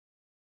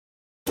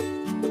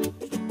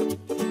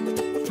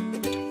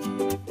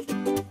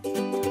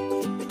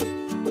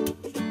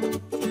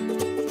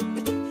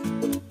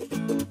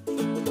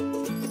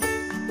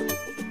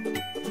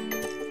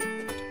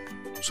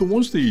So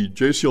once the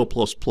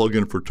JCLplus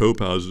plugin for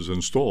Topaz is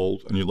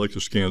installed and you'd like to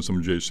scan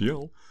some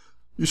JCL,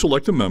 you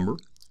select a member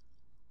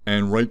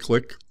and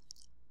right-click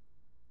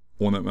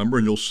on that member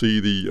and you'll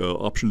see the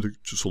option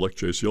to select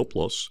JCL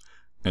Plus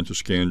and to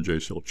scan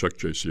JCL, check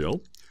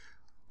JCL.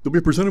 You'll be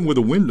presented with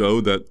a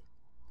window that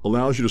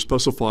allows you to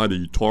specify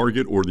the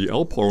target or the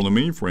LPAR on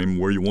the mainframe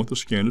where you want the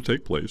scan to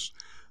take place.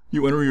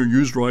 You enter your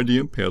user ID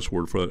and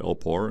password for that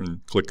LPAR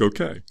and click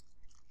OK.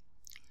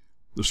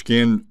 The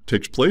scan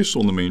takes place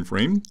on the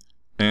mainframe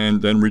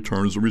and then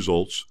returns the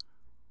results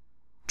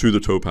to the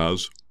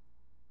Topaz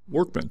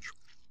Workbench.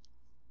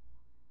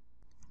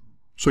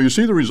 So you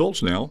see the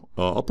results now.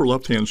 Upper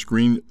left-hand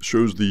screen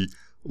shows the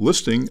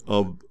listing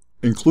of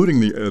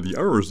including the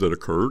errors that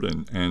occurred,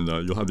 and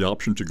you'll have the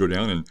option to go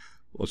down and,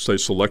 let's say,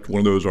 select one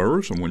of those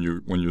errors. And when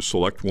you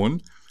select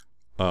one,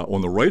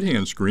 on the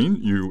right-hand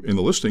screen, in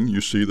the listing,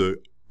 you see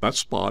that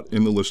spot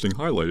in the listing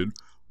highlighted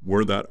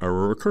where that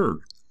error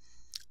occurred.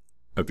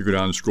 If you go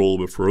down and scroll a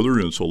little bit further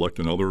and select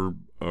another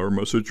error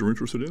message you're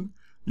interested in,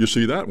 you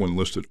see that one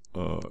listed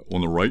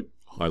on the right,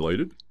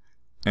 highlighted.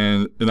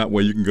 And in that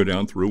way, you can go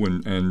down through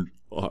and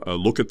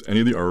look at any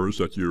of the errors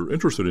that you're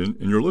interested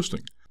in your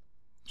listing.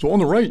 So on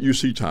the right, you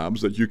see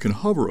tabs that you can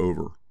hover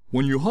over.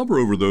 When you hover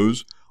over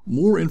those,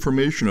 more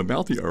information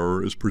about the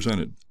error is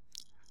presented.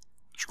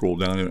 Scroll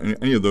down in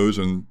any of those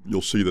and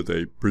you'll see that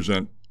they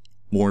present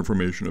more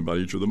information about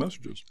each of the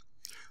messages.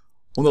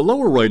 On the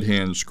lower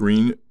right-hand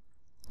screen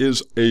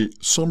is a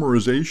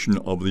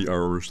summarization of the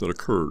errors that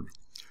occurred.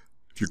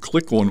 If you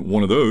click on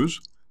one of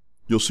those,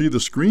 you'll see the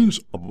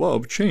screens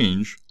above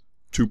change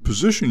to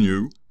position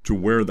you to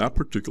where that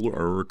particular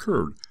error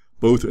occurred,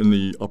 both in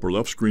the upper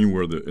left screen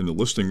where in the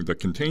listing that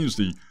contains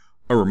the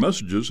error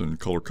messages and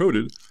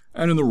color-coded,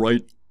 and in the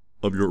right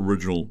of your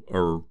original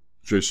error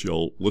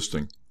JCL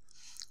listing.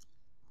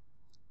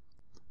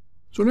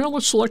 So now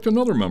let's select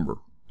another member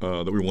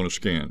that we want to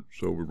scan.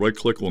 So we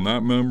right-click on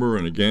that member,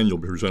 and again, you'll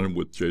be presented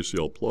with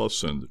JCL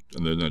Plus, and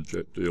then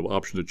the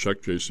option to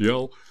check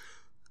JCL,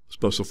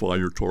 specify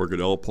your target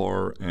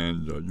LPAR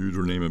and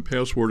username and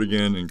password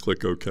again, and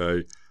click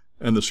OK,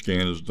 and the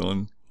scan is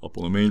done up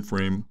on the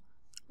mainframe.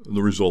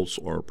 The results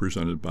are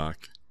presented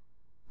back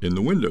in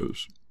the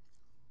windows.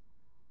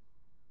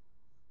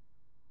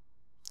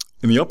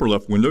 In the upper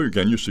left window,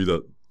 again, you see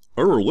the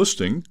error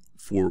listing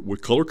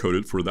with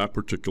color-coded for that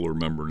particular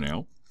member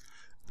now.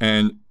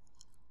 And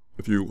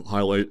if you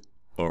highlight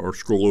or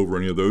scroll over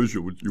any of those,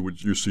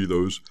 you see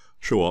those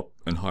show up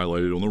and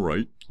highlighted on the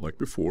right, like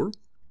before.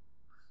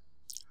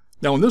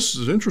 Now, and this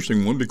is an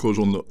interesting one because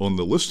on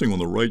the listing on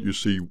the right, you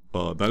see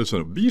that is a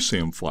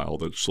VSAM file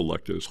that's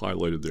selected, is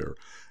highlighted there.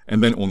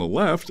 And then on the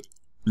left,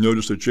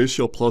 notice that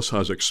JCL Plus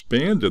has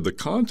expanded the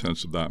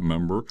contents of that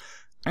member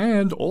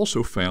and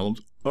also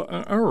found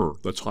an error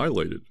that's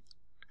highlighted.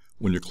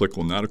 When you click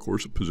on that, of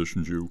course, it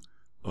positions you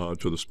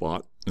to the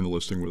spot in the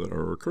listing where that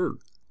error occurred.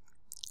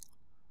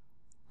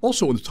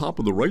 Also, at the top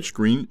of the right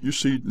screen, you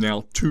see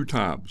now two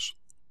tabs.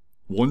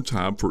 One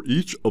tab for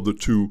each of the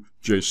two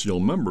JCL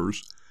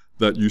members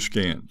that you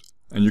scanned.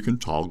 And you can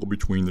toggle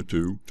between the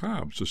two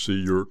tabs to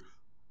see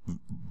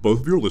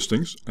both of your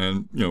listings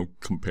and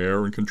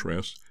compare and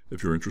contrast,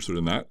 if you're interested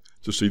in that,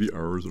 to see the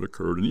errors that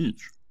occurred in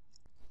each.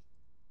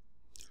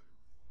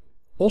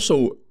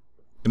 Also,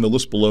 in the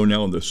list below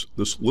now, this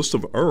list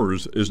of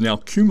errors is now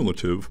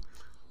cumulative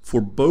for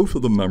both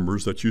of the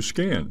members that you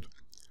scanned.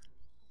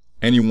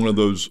 Any one of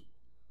those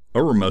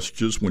error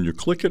messages, when you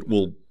click it,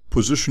 will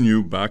position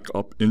you back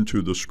up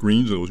into the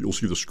screens. You'll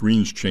see the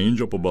screens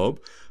change up above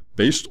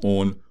based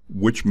on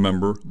which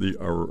member the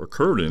error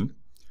occurred in.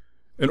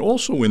 And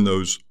also in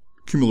those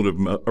cumulative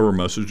error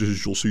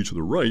messages, you'll see to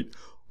the right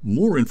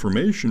more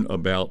information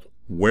about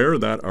where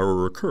that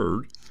error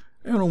occurred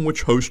and on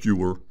which host you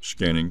were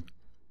scanning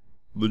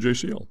the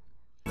JCL.